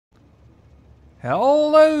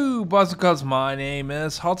Hello, Buzzcocks, my name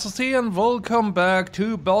is Hotsy and welcome back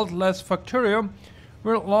to Beltless Factorio.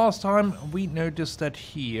 Well, last time we noticed that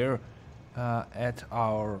here at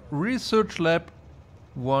our research lab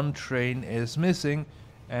one train is missing,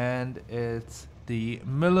 and it's the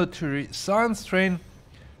military science train.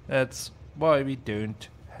 That's why we don't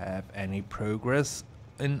have any progress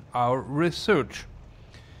in our research.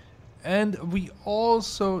 And we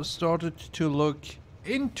also started to look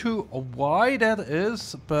into why that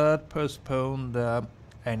is, but postponed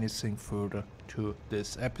anything further to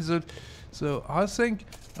this episode. So I think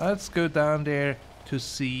let's go down there to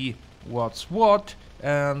see what's what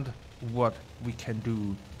and what we can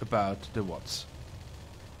do about the what's.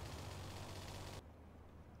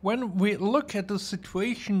 When we look at the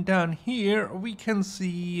situation down here, we can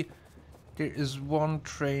see there is one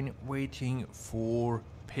train waiting for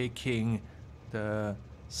picking the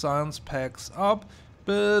science packs up,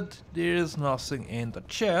 but there is nothing in the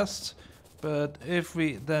chest. But if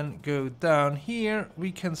we then go down here,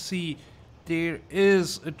 we can see there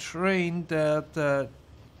is a train that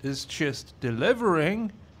is just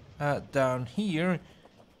delivering down here,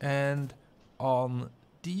 and on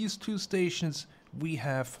these two stations we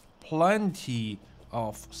have plenty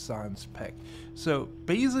of science pack. So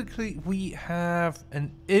basically we have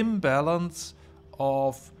an imbalance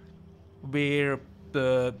of where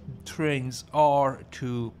the trains are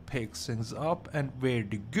to pick things up and where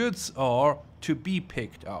the goods are to be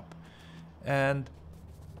picked up. And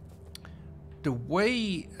the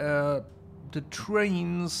way the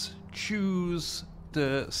trains choose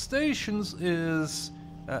the stations is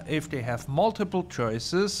if they have multiple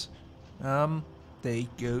choices, they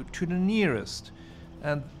go to the nearest.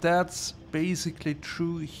 And that's basically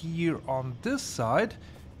true here on this side,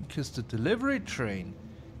 because the delivery train,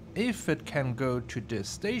 if it can go to this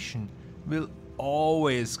station, will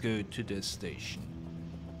always go to this station.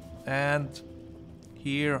 And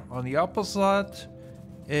here on the opposite,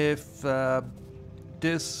 if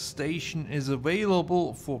this station is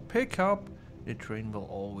available for pickup, the train will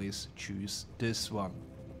always choose this one.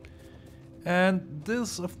 And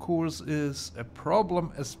this, of course, is a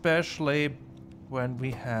problem, especially when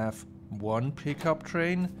we have one pickup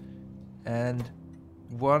train and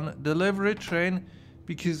one delivery train,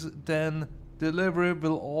 because then delivery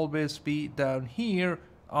will always be down here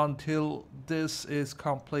until this is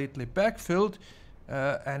completely backfilled,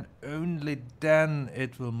 and only then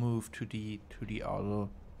it will move to the other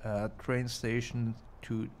train station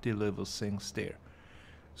to deliver things there.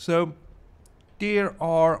 So there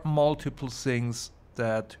are multiple things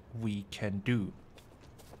that we can do.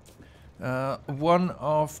 One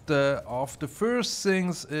of the first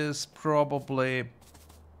things is probably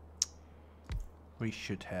we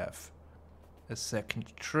should have a second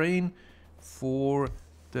train for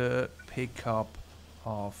the pickup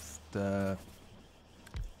of the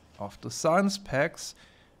science packs,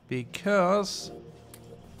 because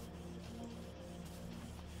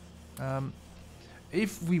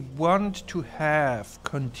if we want to have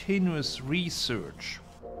continuous research,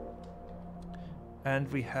 and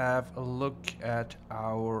we have a look at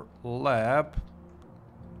our lab,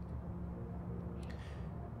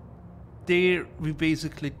 there we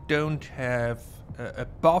basically don't have a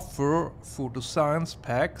buffer for the science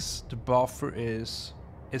packs. The buffer is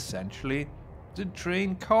essentially the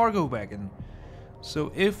train cargo wagon.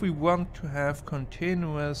 So if we want to have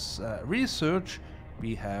continuous research,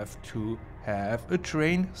 we have to have a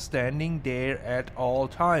train standing there at all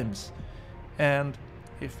times. And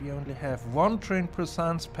if we only have one train per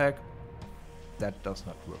science pack, that does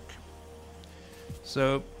not work.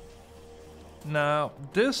 So now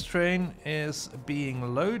this train is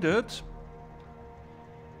being loaded.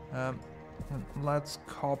 Let's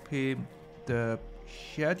copy the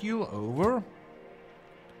schedule over.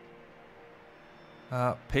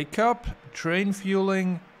 Pickup, train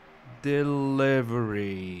fueling,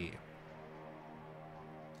 delivery.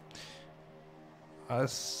 I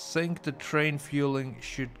think the train fueling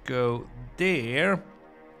should go there,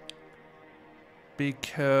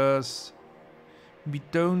 because we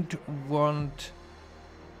don't want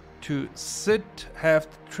to have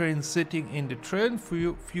the train sitting in the train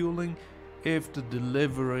fueling if the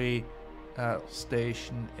delivery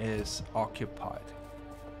station is occupied.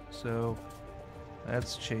 So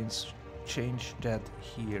let's change that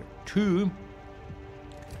here too.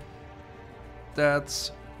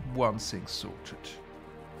 That's one thing sorted.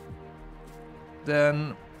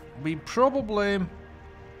 Then we probably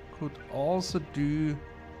could also do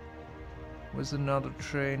with another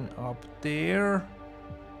train up there.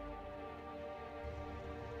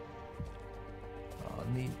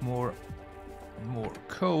 Need more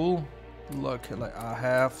coal. Luckily I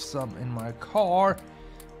have some in my car,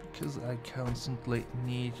 because I constantly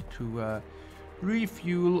need to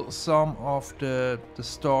refuel some of the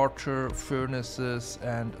starter furnaces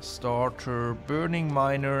and starter burning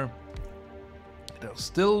miner that are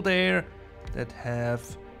still there, that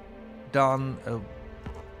have done a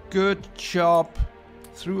good job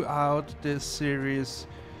throughout this series.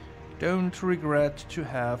 Don't regret to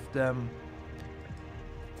have them,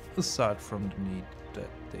 aside from the need that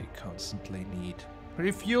they constantly need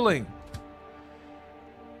refueling.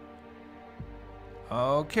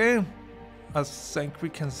 Okay, I think we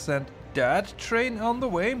can send that train on the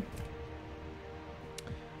way.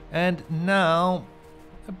 And now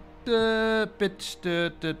the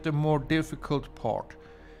more difficult part.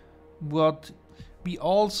 What we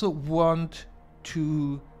also want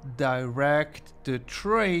to direct the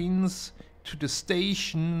trains to the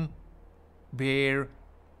station where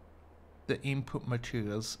the input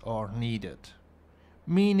materials are needed.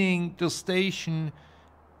 Meaning the station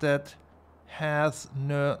that has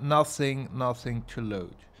nothing to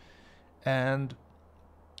load. And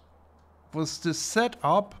with the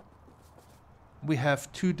setup, we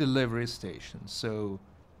have 2 delivery stations. So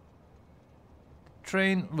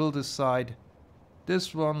train will decide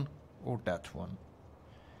this one or that one.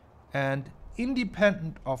 And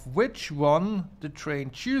independent of which one the train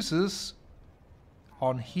chooses,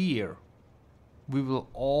 on here we will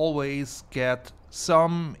always get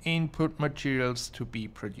some input materials to be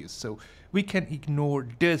produced. So we can ignore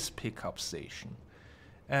this pickup station.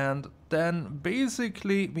 And then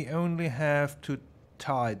basically we only have to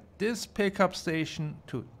tie this pickup station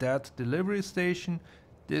to that delivery station,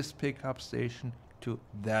 this pickup station to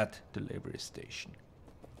that delivery station.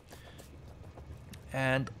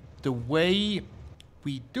 And the way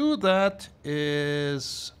we do that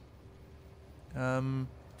is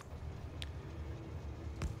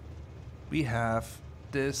we have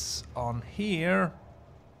this on here,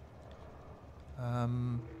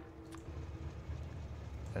 and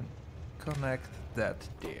connect that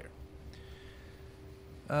there.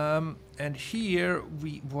 And here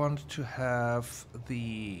we want to have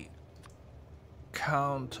the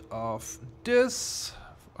count of this,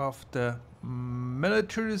 of the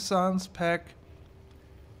military science pack.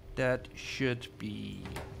 That should be,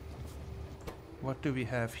 what do we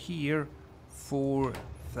have here?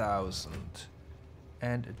 4,000.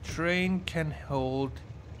 And a train can hold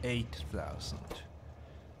 8,000.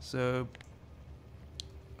 So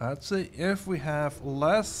let's say if we have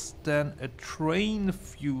less than a train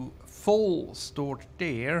full stored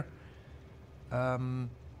there,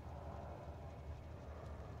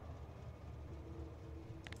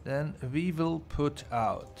 then we will put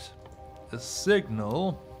out a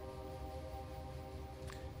signal.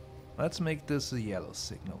 Let's make this a yellow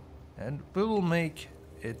signal, and we will make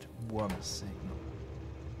it 1 signal.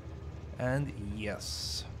 And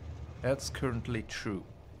yes, that's currently true.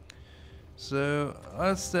 So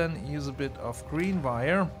let's then use a bit of green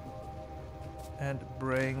wire and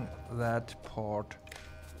bring that part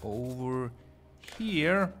over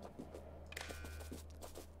here.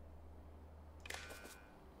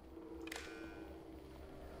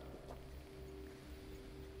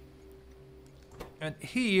 And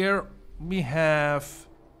here we have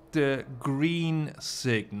the green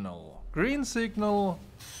signal. Green signal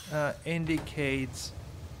indicates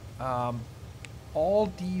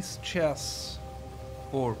all these chests,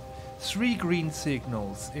 or 3 green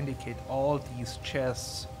signals indicate all these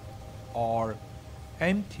chests are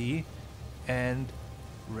empty and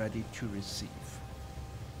ready to receive.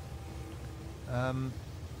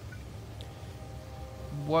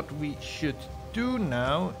 What we should do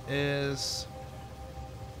now is,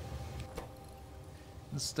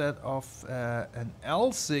 instead of an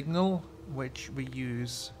L signal, which we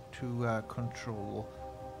use to control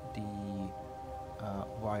the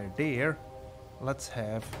wire there, let's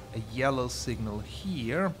have a yellow signal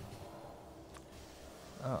here.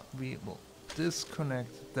 We will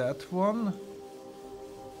disconnect that one.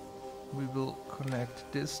 We will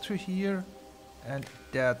connect this to here and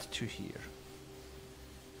that to here.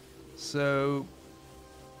 So,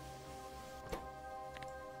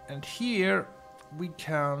 and here we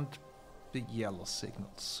count the yellow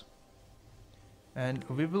signals, and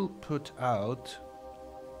we will put out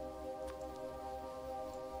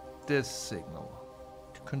this signal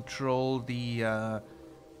to control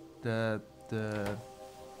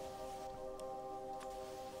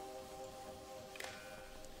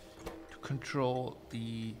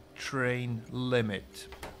the train limit.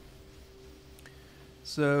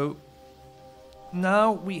 So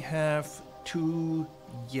now we have 2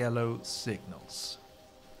 yellow signals,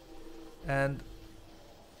 and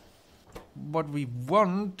what we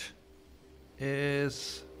want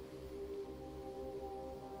is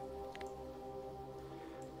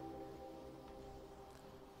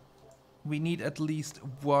we need at least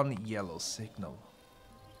one yellow signal.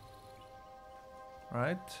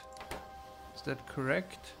 Right? Is that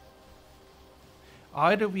correct?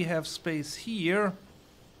 Either we have space here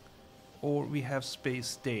or we have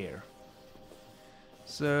space there.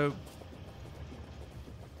 So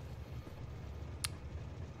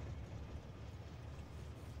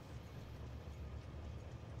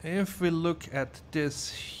if we look at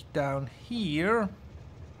this down here,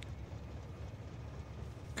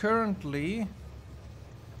 currently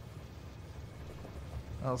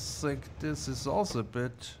I think this is also a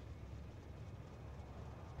bit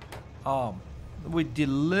we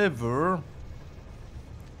deliver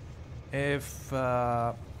if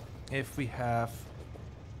we have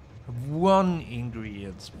one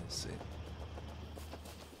ingredient missing.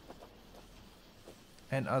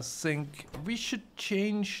 And I think we should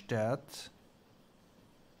change that.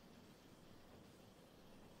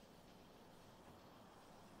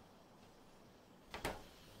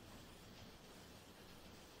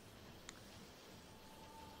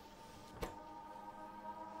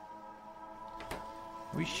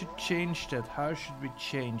 We should change that. How should we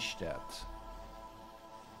change that?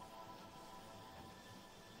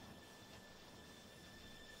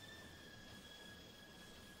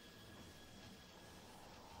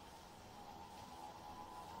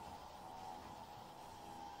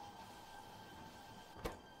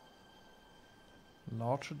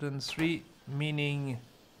 Larger than 3, meaning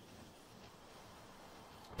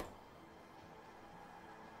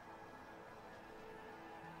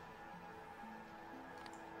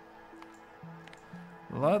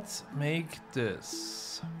let's make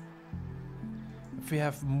this. If we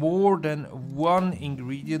have more than one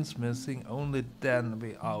ingredient missing, only then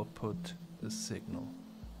we output the signal.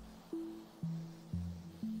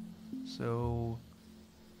 So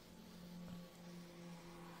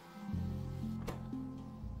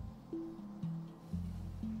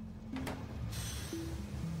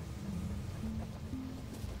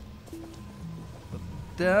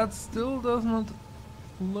that still does not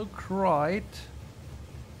look right.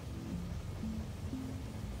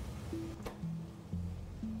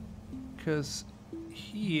 Because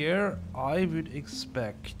here I would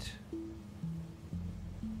expect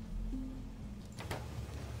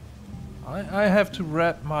I have to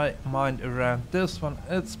wrap my mind around this one.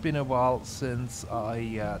 It's been a while since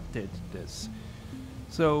I did this.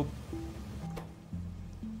 So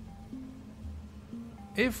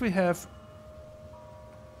if we have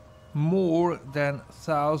more than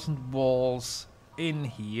 1,000 balls in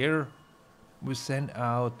here, we send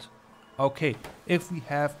out. Okay, if we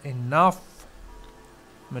have enough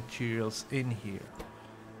materials in here.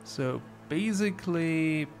 So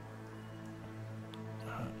basically,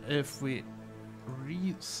 if we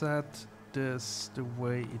reset this the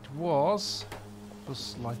way it was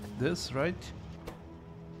like this, right?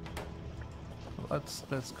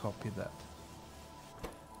 Let's copy that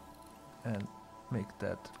and make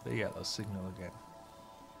that the yellow signal again.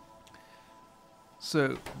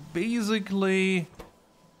 So basically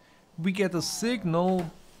we get a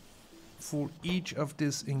signal for each of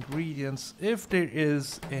these ingredients if there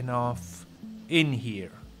is enough in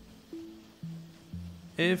here.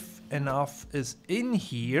 If enough is in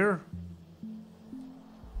here,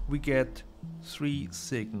 we get 3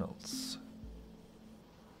 signals.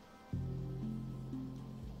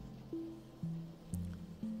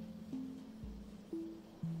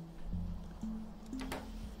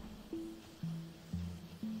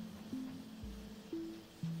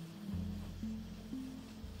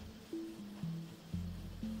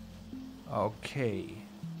 Okay.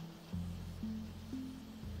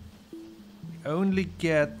 We only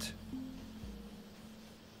get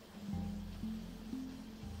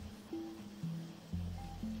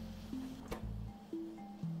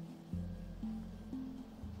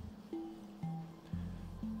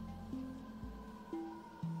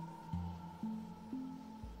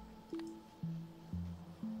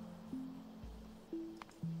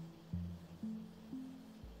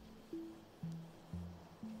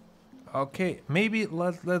okay, maybe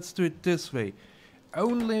let's do it this way.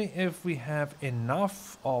 Only if we have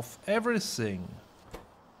enough of everything,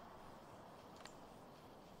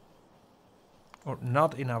 or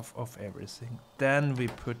not enough of everything, then we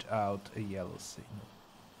put out a yellow signal.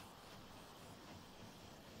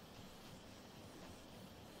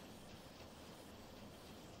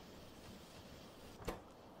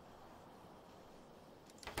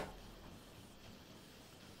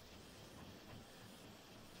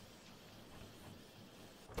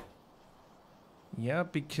 Yeah,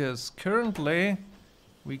 because currently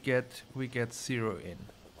we get 0 in.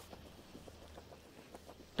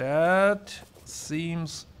 That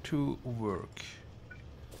seems to work.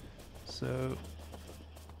 So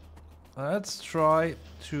let's try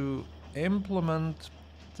to implement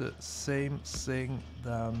the same thing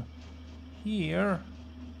down here,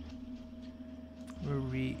 where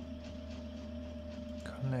we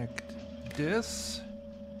connect this,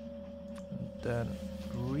 and then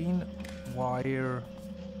green wire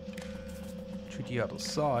to the other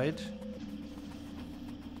side.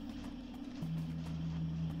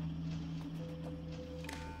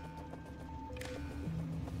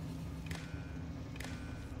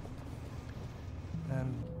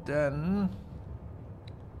 And then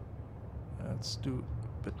let's do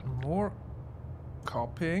a bit more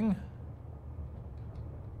copying.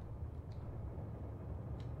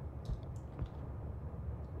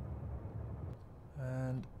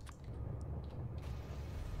 And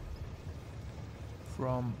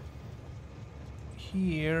from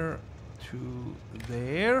here to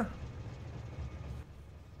there.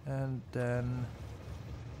 And then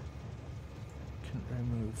can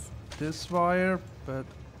remove this wire, but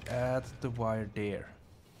add the wire there.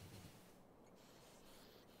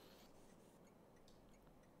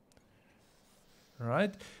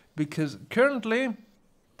 Right? Because currently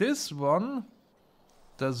this one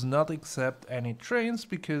does not accept any trains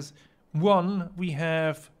because one, we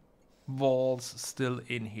have walls still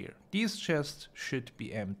in here. These chests should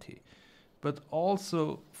be empty. But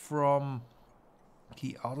also from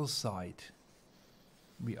the other side,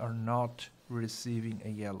 we are not receiving a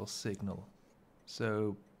yellow signal.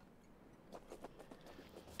 So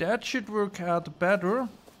that should work out better.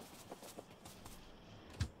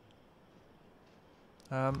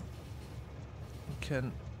 We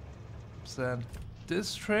can send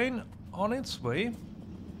this train on its way.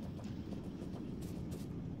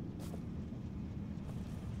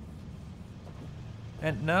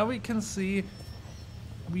 And now we can see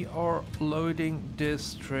we are loading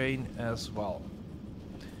this train as well.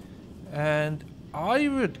 And I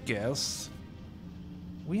would guess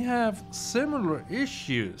we have similar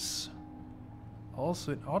issues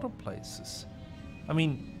also in other places. I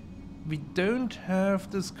mean, we don't have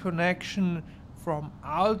this connection from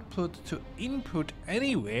output to input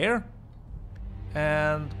anywhere.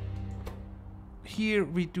 And here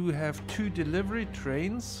we do have 2 delivery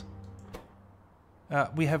trains.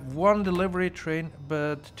 We have 1 delivery train,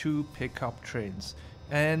 but 2 pickup trains.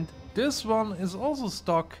 And this one is also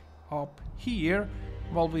stuck up here,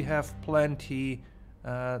 while we have plenty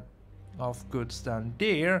of goods down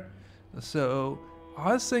there. So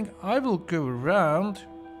I think I will go around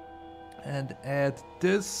and add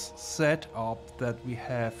this setup that we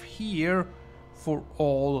have here for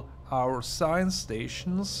all our science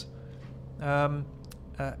stations.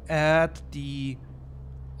 Add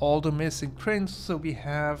all the missing trains, so we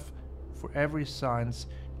have for every science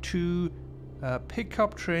 2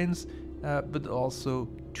 pickup trains, but also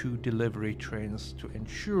 2 delivery trains to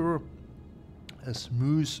ensure a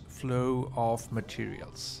smooth flow of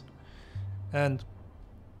materials. And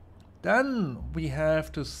then we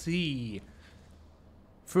have to see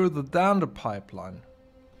further down the pipeline,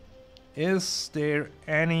 is there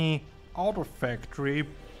any other factory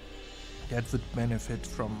that would benefit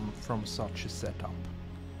from such a setup?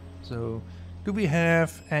 So do we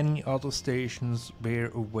have any other stations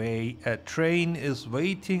where a train is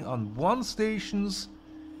waiting on one stations,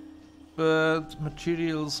 but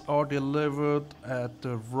materials are delivered at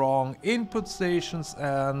the wrong input stations,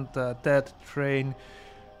 and that train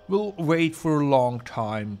will wait for a long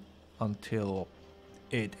time until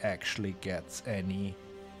it actually gets any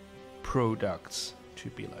products to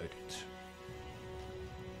be loaded?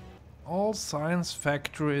 All science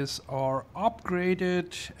factories are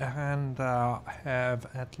upgraded and have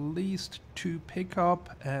at least 2 pickup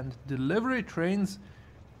and delivery trains,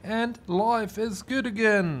 and life is good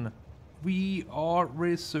again. We are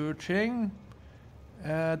researching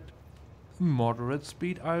at moderate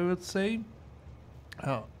speed, I would say.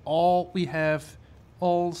 We have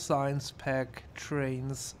all science pack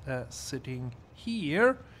trains sitting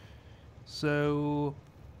here, so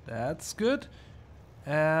that's good.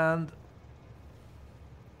 And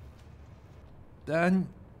then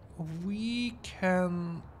we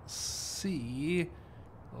can see,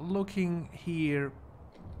 looking here,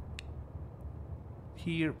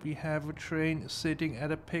 we have a train sitting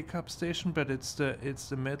at a pickup station, but it's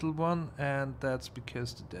the middle one, and that's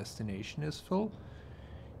because the destination is full.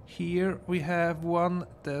 Here we have one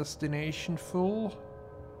destination full.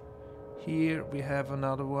 Here we have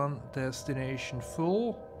another one, destination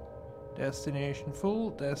full. Destination full,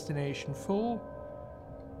 destination full.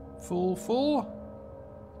 Full.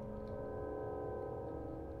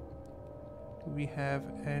 Do we have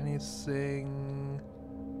anything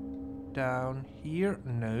down here?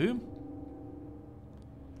 No.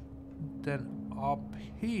 Then up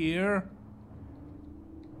here,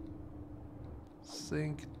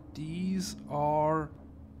 think these are...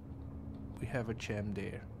 We have a gem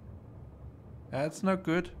there. That's not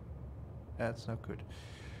good. That's not good.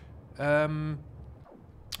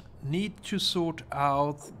 Need to sort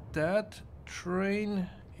out that train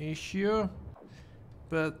issue.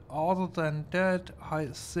 But other than that, I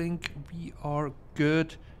think we are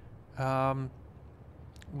good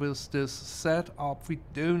with this setup. We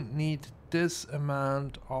don't need this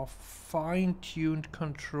amount of fine-tuned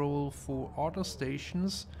control for other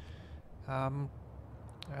stations.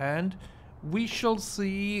 And we shall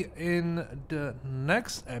see in the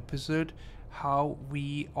next episode how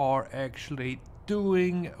we are actually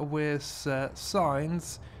doing with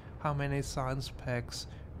science, how many science packs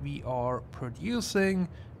we are producing,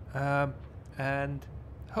 and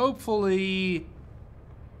hopefully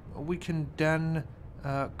we can then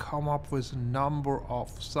come up with a number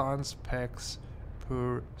of science packs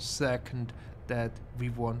per second that we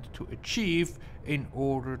want to achieve in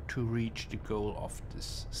order to reach the goal of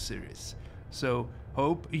this series. So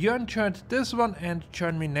hope you enjoyed this one and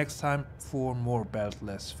join me next time for more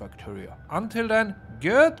Beltless Factorio. Until then,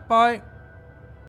 goodbye!